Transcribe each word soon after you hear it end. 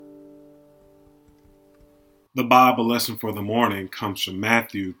The Bible lesson for the morning comes from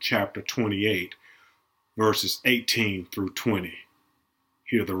Matthew chapter 28, verses 18 through 20.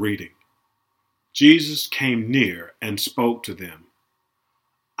 Hear the reading. Jesus came near and spoke to them.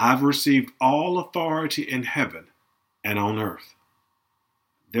 I've received all authority in heaven and on earth.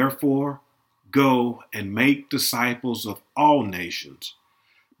 Therefore, go and make disciples of all nations,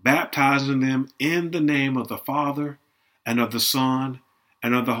 baptizing them in the name of the Father and of the Son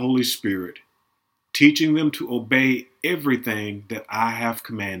and of the Holy Spirit, teaching them to obey everything that I have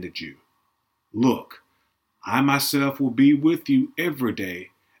commanded you. Look, I myself will be with you every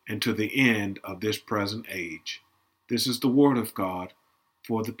day and to the end of this present age. This is the word of God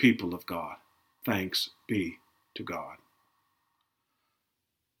for the people of God. Thanks be to God.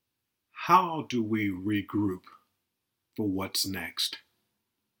 How do we regroup for what's next?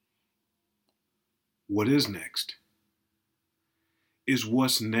 What is next? Is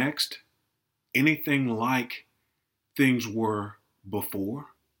what's next anything like things were before?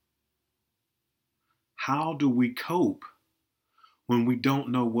 How do we cope when we don't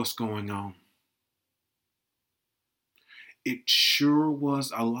know what's going on? It sure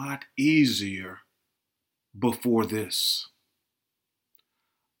was a lot easier before this.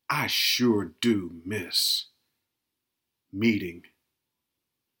 I sure do miss meeting,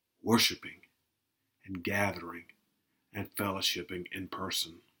 worshiping, and gathering and fellowshipping in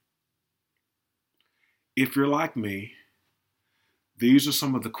person. If you're like me, these are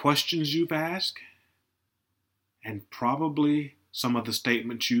some of the questions you've asked and probably some of the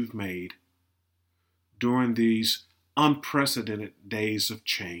statements you've made during these unprecedented days of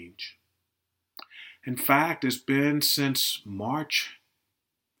change. In fact, it's been since March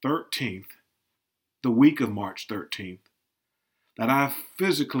 13th, the week of March 13th, that I've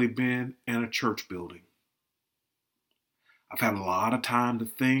physically been in a church building. I've had a lot of time to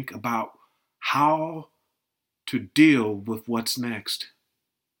think about how to deal with what's next.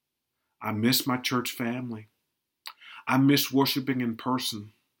 I miss my church family. I miss worshiping in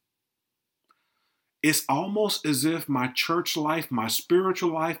person. It's almost as if my church life, my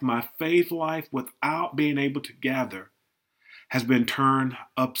spiritual life, my faith life, without being able to gather, has been turned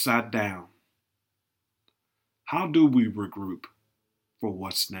upside down. How do we regroup for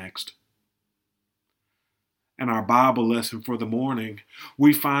what's next? In our Bible lesson for the morning,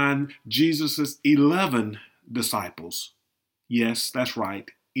 we find Jesus' 11 disciples. Yes, that's right,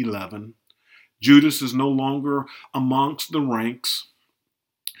 11. Judas is no longer amongst the ranks.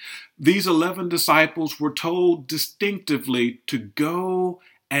 These 11 disciples were told distinctively to go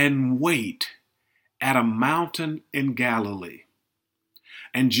and wait at a mountain in Galilee,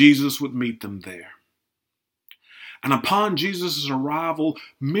 and Jesus would meet them there. And upon Jesus' arrival,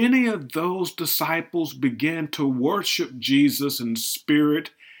 many of those disciples began to worship Jesus in spirit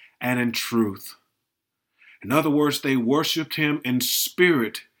and in truth. In other words, they worshiped him in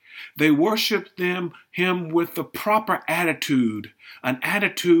spirit. They worshiped him with the proper attitude, an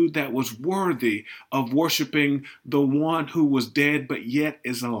attitude that was worthy of worshiping the one who was dead but yet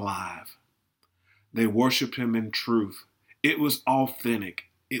is alive. They worshiped him in truth. It was authentic.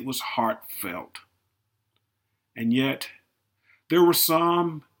 It was heartfelt. And yet, there were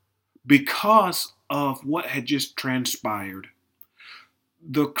some, because of what had just transpired,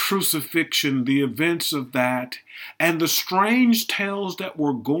 the crucifixion, the events of that, and the strange tales that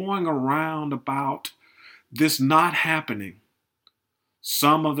were going around about this not happening,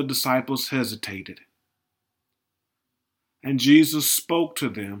 some of the disciples hesitated. And Jesus spoke to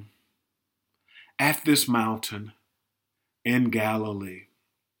them at this mountain in Galilee.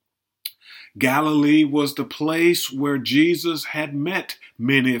 Galilee was the place where Jesus had met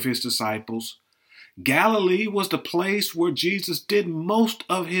many of his disciples. Galilee was the place where Jesus did most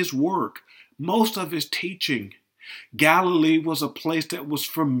of his work, most of his teaching. Galilee was a place that was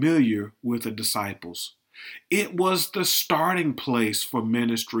familiar with the disciples. It was the starting place for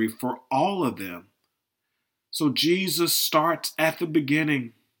ministry for all of them. So Jesus starts at the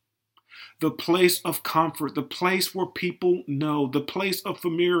beginning, the place of comfort, the place where people know, the place of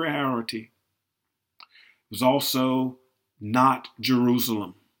familiarity. It was also not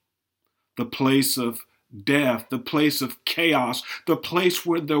Jerusalem, the place of death, the place of chaos, the place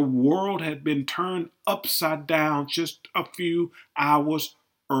where the world had been turned upside down just a few hours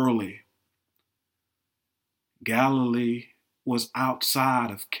early. Galilee was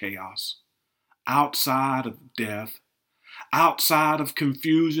outside of chaos, outside of death, outside of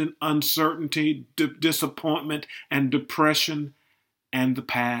confusion, uncertainty, disappointment, and depression, and the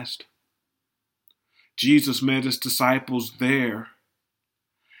past. Jesus met his disciples there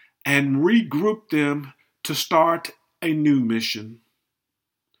and regrouped them to start a new mission.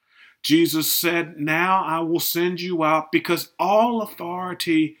 Jesus said, now I will send you out because all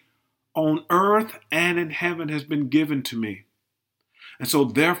authority on earth and in heaven has been given to me. And so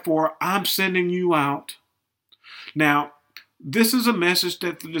therefore, I'm sending you out. Now, this is a message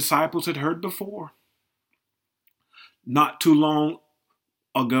that the disciples had heard before. Not too long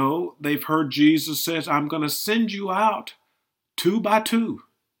ago, they've heard Jesus says, I'm going to send you out 2 by 2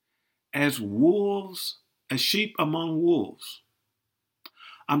 as wolves, as sheep among wolves.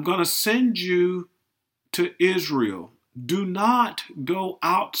 I'm going to send you to Israel. Do not go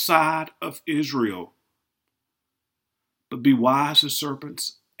outside of Israel, but be wise as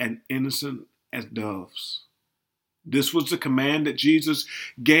serpents and innocent as doves. This was the command that Jesus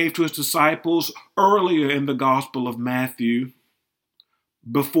gave to his disciples earlier in the Gospel of Matthew,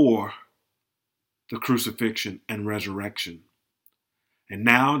 before the crucifixion and resurrection. And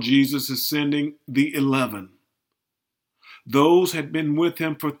now Jesus is sending the 11. Those had been with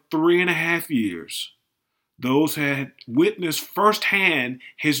him for 3.5 years. Those had witnessed firsthand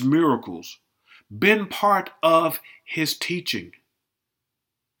his miracles, been part of his teaching,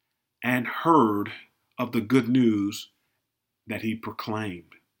 and heard of the good news that he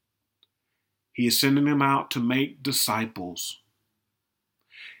proclaimed. He is sending them out to make disciples.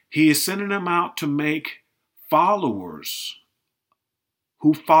 He is sending them out to make followers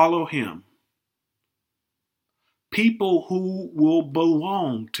who follow him, people who will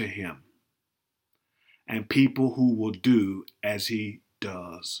belong to him, and people who will do as he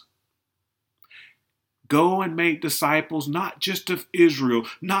does. Go and make disciples, not just of Israel,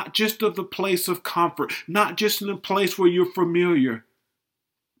 not just of the place of comfort, not just in the place where you're familiar,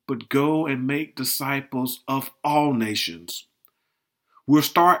 but go and make disciples of all nations. We'll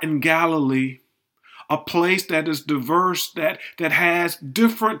start in Galilee, a place that is diverse, that has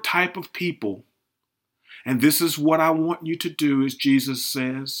different type of people. And this is what I want you to do, as Jesus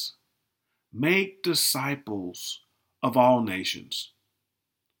says, make disciples of all nations.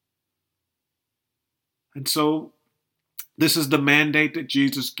 And so this is the mandate that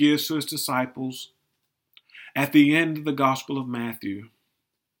Jesus gives to his disciples at the end of the Gospel of Matthew.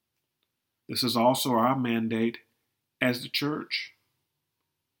 This is also our mandate as the church.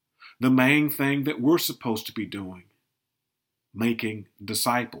 The main thing that we're supposed to be doing, making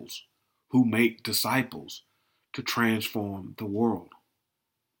disciples who make disciples to transform the world.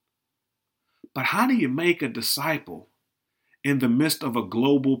 But how do you make a disciple in the midst of a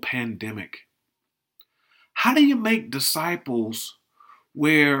global pandemic? How do you make disciples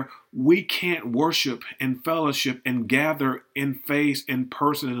where we can't worship and fellowship and gather in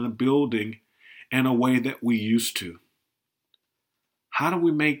person in a building in a way that we used to? How do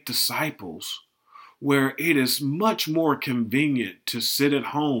we make disciples where it is much more convenient to sit at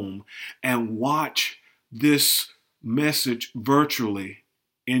home and watch this message virtually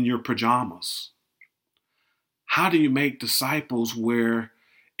in your pajamas? How do you make disciples where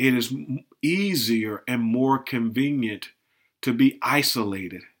it is easier and more convenient to be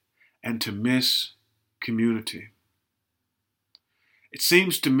isolated and to miss community? It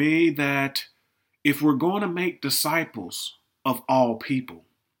seems to me that if we're going to make disciples of all people,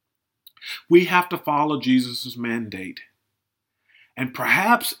 we have to follow Jesus' mandate. And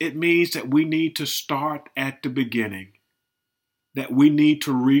perhaps it means that we need to start at the beginning, that we need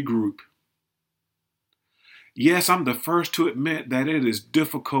to regroup. Yes, I'm the first to admit that it is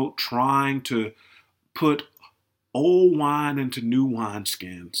difficult trying to put old wine into new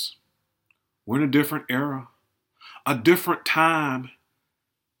wineskins. We're in a different era, a different time,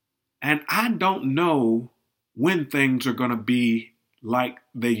 and I don't know when things are going to be like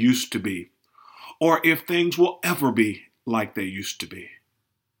they used to be, or if things will ever be like they used to be.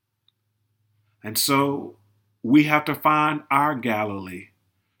 And so we have to find our Galilee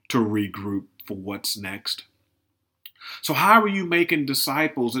to regroup for what's next. So how are you making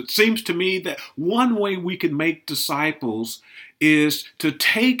disciples? It seems to me that one way we can make disciples is to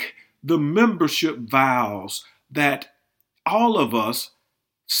take the membership vows that all of us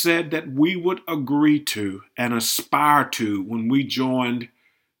said that we would agree to and aspire to when we joined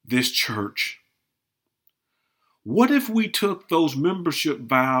this church. What if we took those membership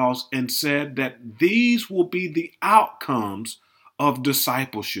vows and said that these will be the outcomes of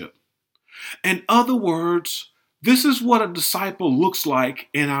discipleship? In other words, this is what a disciple looks like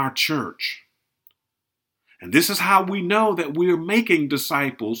in our church. And this is how we know that we are making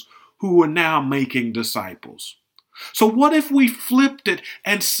disciples who are now making disciples. So what if we flipped it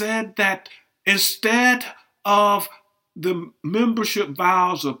and said that instead of the membership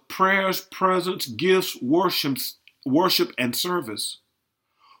vows of prayers, presence, gifts, worship, and service,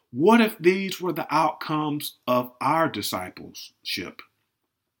 what if these were the outcomes of our discipleship?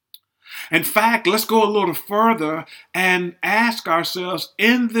 In fact, let's go a little further and ask ourselves,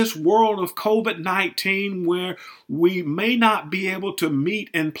 in this world of COVID-19 where we may not be able to meet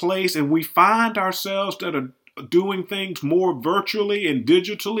in place and we find ourselves that are doing things more virtually and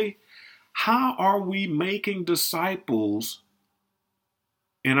digitally, how are we making disciples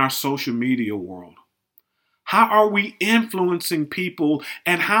in our social media world? How are we influencing people,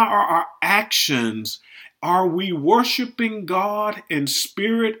 and how are our actions? Are we worshiping God in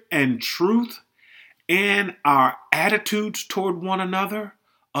spirit and truth in our attitudes toward one another,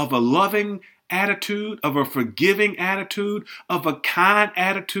 of a loving attitude, of a forgiving attitude, of a kind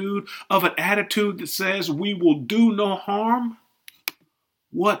attitude, of an attitude that says we will do no harm?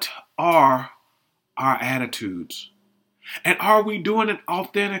 What are our attitudes? And are we doing it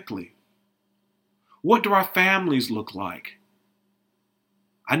authentically? What do our families look like?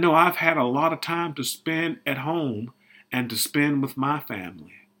 I know I've had a lot of time to spend at home and to spend with my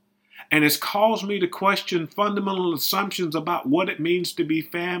family. And it's caused me to question fundamental assumptions about what it means to be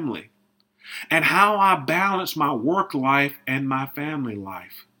family and how I balance my work life and my family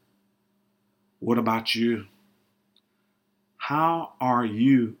life. What about you? How are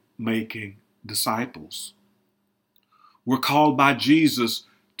you making disciples? We're called by Jesus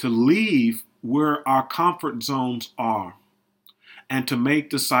to leave where our comfort zones are and to make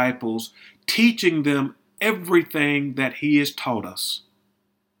disciples, teaching them everything that He has taught us.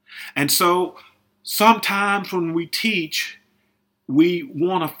 And so sometimes when we teach, we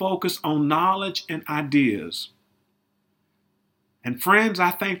want to focus on knowledge and ideas. And friends,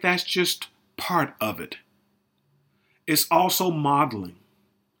 I think that's just part of it. It's also modeling.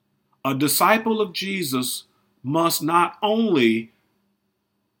 A disciple of Jesus must not only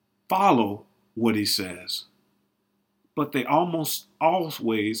follow what He says, but they almost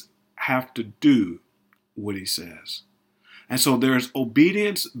always have to do what He says. And so there's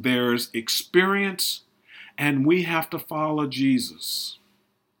obedience, there's experience, and we have to follow Jesus.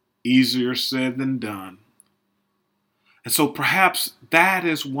 Easier said than done. And so perhaps that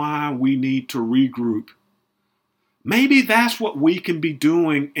is why we need to regroup. Maybe that's what we can be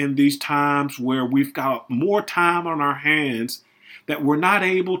doing in these times where we've got more time on our hands, that we're not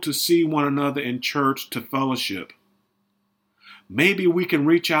able to see one another in church to fellowship. Maybe we can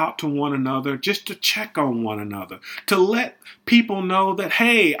reach out to one another just to check on one another, to let people know that,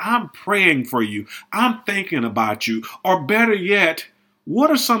 hey, I'm praying for you, I'm thinking about you, or better yet,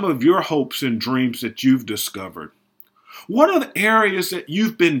 what are some of your hopes and dreams that you've discovered? What are the areas that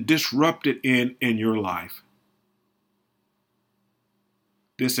you've been disrupted in your life?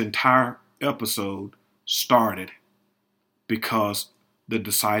 This entire episode started because the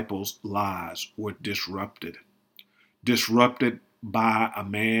disciples' lives were disrupted by a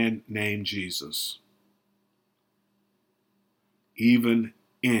man named Jesus. Even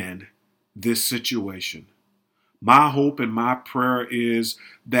in this situation, my hope and my prayer is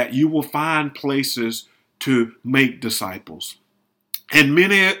that you will find places to make disciples. And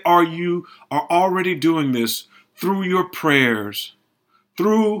many are already doing this through your prayers,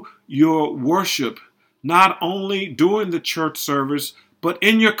 through your worship, not only during the church service, but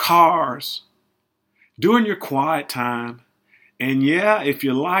in your cars, during your quiet time, and yeah, if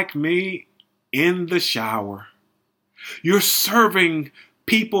you're like me, in the shower. You're serving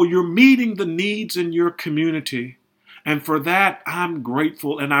people, you're meeting the needs in your community. And for that, I'm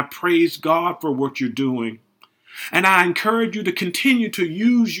grateful and I praise God for what you're doing. And I encourage you to continue to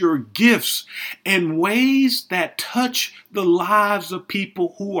use your gifts in ways that touch the lives of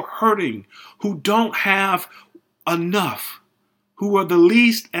people who are hurting, who don't have enough, who are the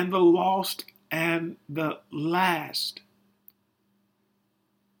least and the lost and the last.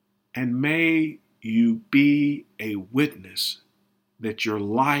 And may you be a witness that your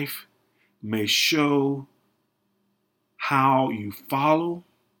life may show how you follow,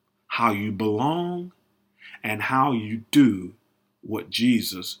 how you belong, and how you do what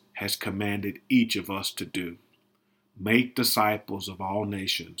Jesus has commanded each of us to do. Make disciples of all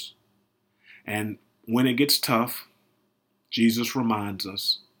nations. And when it gets tough, Jesus reminds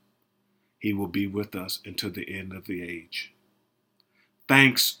us He will be with us until the end of the age.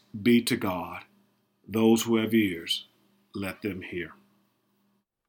 Thanks be to God. Those who have ears, let them hear.